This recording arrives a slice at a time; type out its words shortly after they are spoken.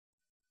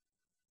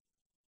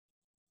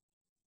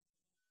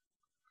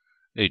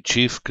A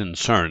chief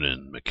concern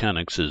in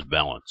mechanics is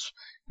balance.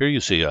 Here you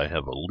see I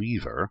have a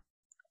lever.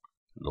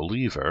 The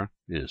lever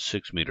is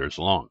 6 meters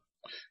long.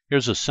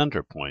 Here's a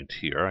center point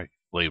here. I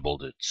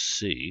labeled it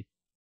C.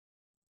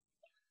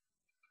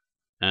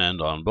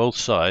 And on both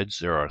sides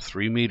there are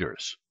 3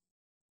 meters.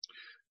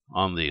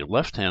 On the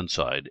left-hand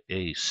side,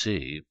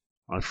 AC,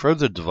 I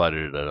further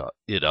divided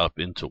it up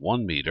into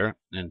 1 meter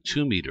and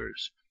 2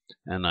 meters.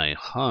 And I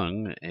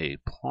hung a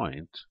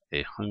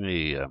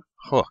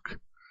hook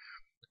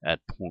at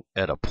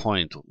a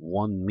point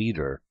 1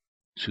 meter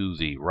to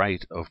the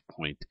right of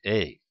point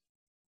A.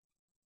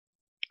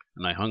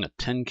 And I hung a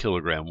 10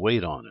 kilogram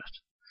weight on it.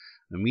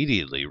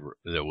 Immediately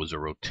there was a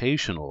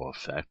rotational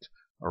effect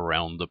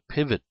around the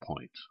pivot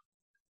point.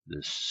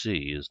 This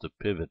C is the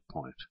pivot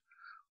point.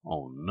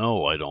 Oh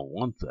no, I don't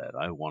want that.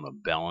 I want a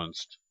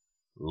balanced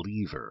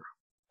lever.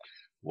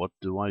 What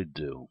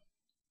do?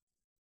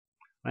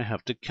 I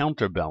have to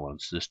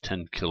counterbalance this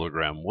 10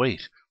 kilogram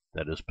weight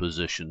that is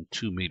positioned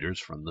 2 meters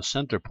from the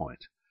center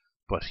point.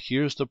 But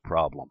here's the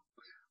problem.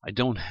 I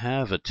don't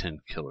have a 10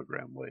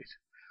 kilogram weight.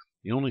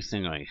 The only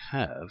thing I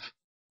have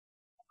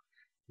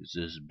is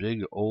this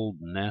big old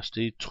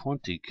nasty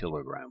 20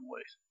 kilogram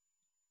weight.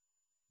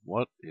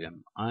 What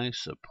am I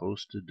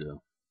supposed to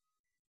do?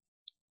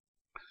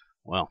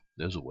 Well,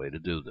 there's a way to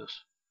do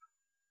this.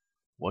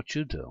 What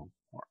you do,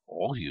 or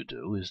all you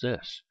do, is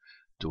this.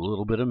 Do a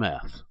little bit of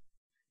math.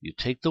 You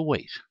take the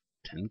weight,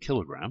 10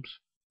 kilograms,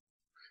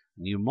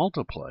 and you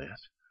multiply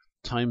it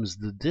times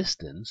the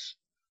distance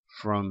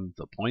from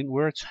the point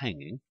where it's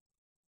hanging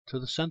to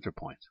the center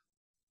point.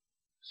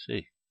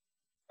 See?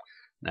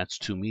 That's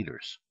 2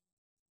 meters.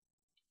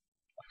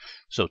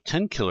 So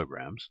 10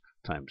 kilograms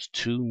times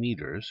 2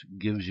 meters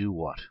gives you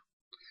what?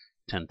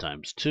 10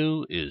 times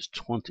 2 is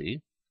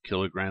 20.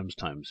 Kilograms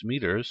times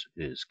meters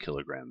is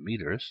kilogram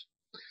meters.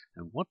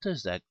 And what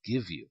does that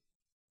give you?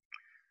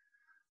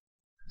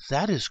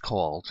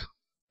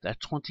 That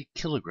 20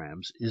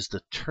 kilograms is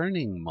the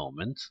turning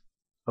moment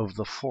of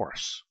the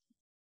force.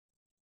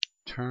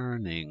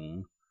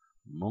 Turning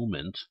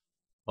moment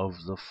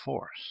of the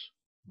force.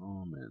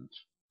 Moment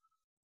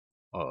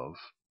of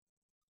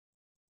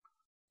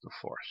the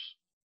force.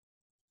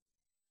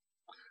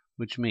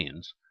 Which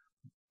means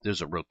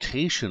there's a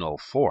rotational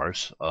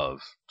force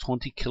of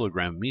 20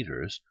 kilogram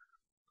meters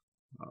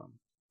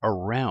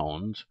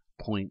around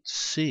point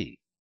C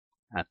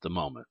at the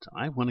moment.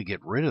 I want to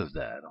get rid of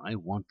that. I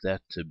want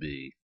that to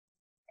be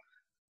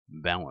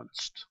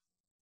balanced.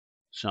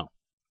 So,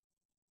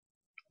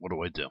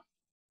 what do?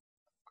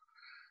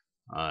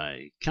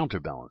 I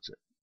counterbalance it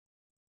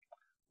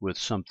with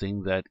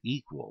something that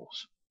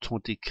equals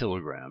 20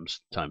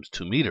 kilograms times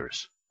 2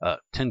 meters.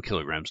 10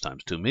 kilograms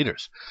times 2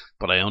 meters.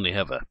 But I only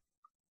have a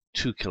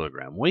 2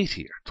 kilogram weight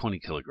here, 20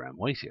 kilogram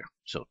weight here.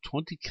 So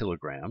 20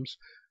 kilograms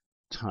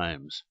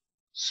times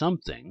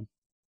something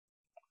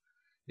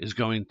is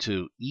going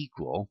to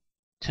equal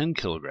 10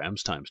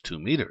 kilograms times 2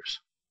 meters.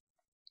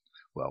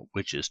 Well,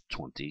 which is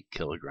 20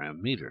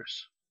 kilogram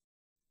meters.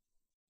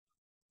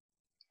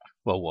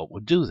 Well, what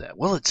would do that?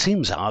 Well, it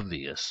seems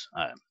obvious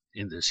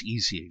in this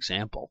easy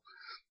example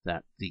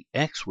that the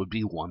x would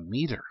be 1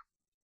 meter.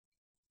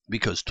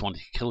 Because 20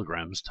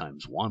 kilograms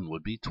times 1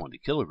 would be 20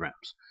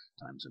 kilograms,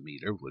 times a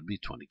meter would be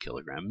 20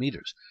 kilogram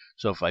meters.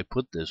 So if I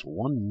put this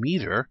 1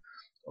 meter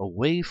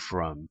away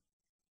from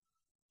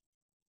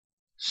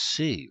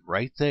C,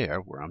 right there,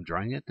 where I'm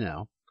drawing it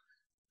now,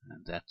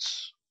 and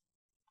that's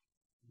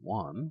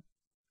 1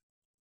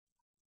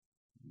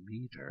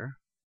 meter.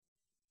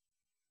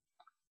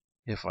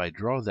 If I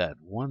draw that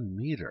 1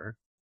 meter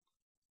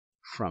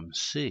from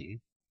C,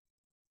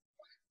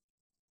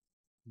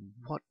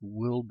 what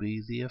will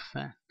be the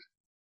effect?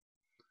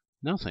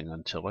 Nothing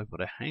until I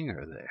put a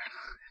hanger there.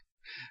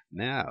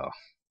 Now,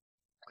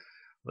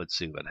 let's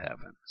see what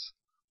happens.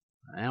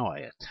 Now I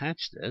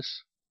attach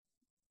this,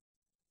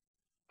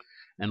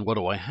 and what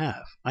do I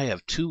have? I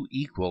have 2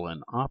 equal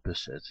and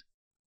opposite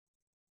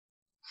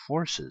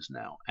forces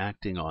now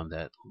acting on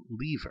that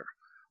lever.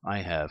 I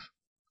have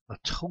a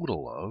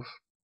total of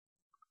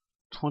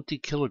 20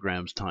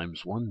 kilograms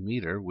times 1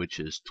 meter,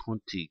 which is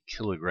 20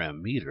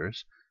 kilogram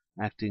meters,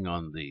 acting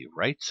on the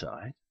right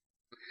side.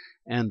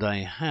 And I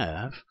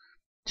have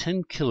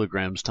 10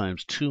 kilograms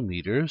times 2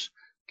 meters,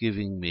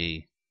 giving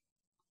me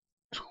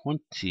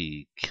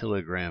 20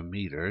 kilogram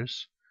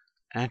meters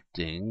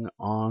acting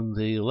on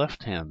the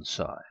left-hand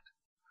side,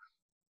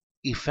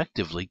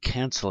 effectively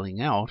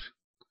canceling out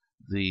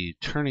the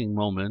turning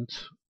moment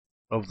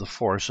of the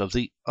force of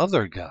the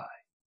other guy.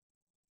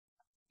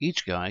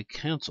 Each guy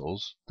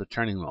cancels the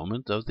turning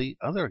moment of the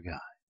other guy.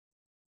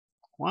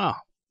 Wow.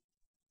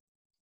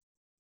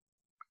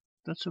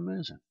 That's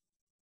amazing.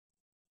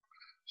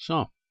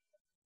 So,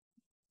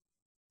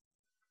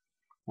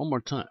 one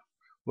more time.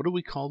 What do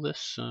we call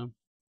this?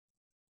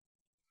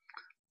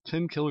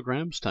 10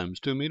 kilograms times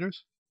 2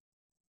 meters?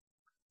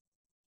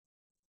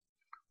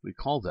 We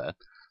call that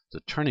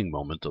the turning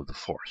moment of the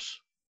force.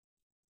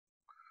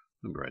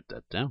 Let me write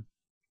that down.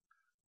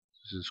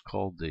 This is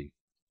called the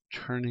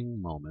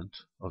turning moment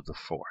of the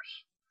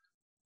force.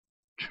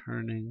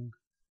 Turning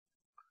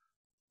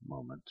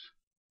moment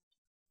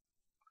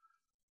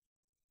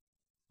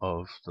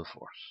of the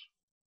force.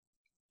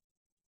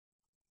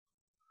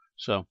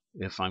 So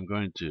if I'm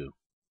going to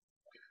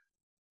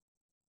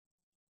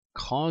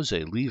cause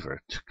a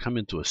lever to come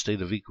into a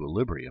state of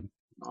equilibrium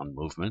on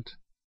movement,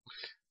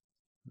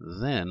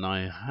 then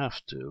I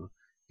have to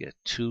get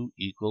two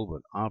equal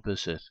but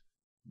opposite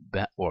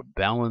or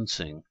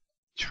balancing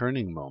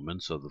turning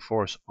moments of the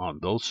force on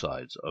both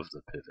sides of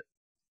the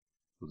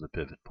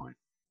pivot point.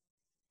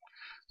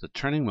 The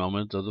turning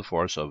moment of the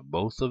force of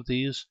both of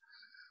these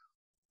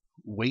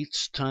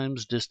weights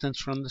times distance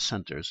from the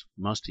centers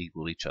must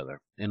equal each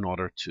other in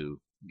order to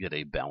get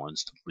a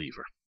balanced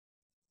lever.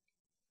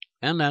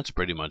 And that's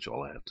pretty much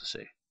all I have to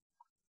say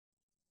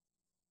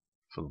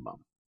for the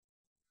moment.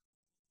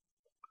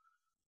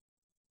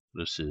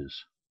 This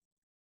is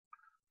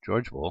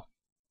George Boole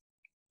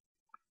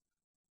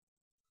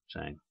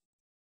saying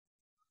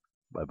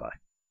bye-bye.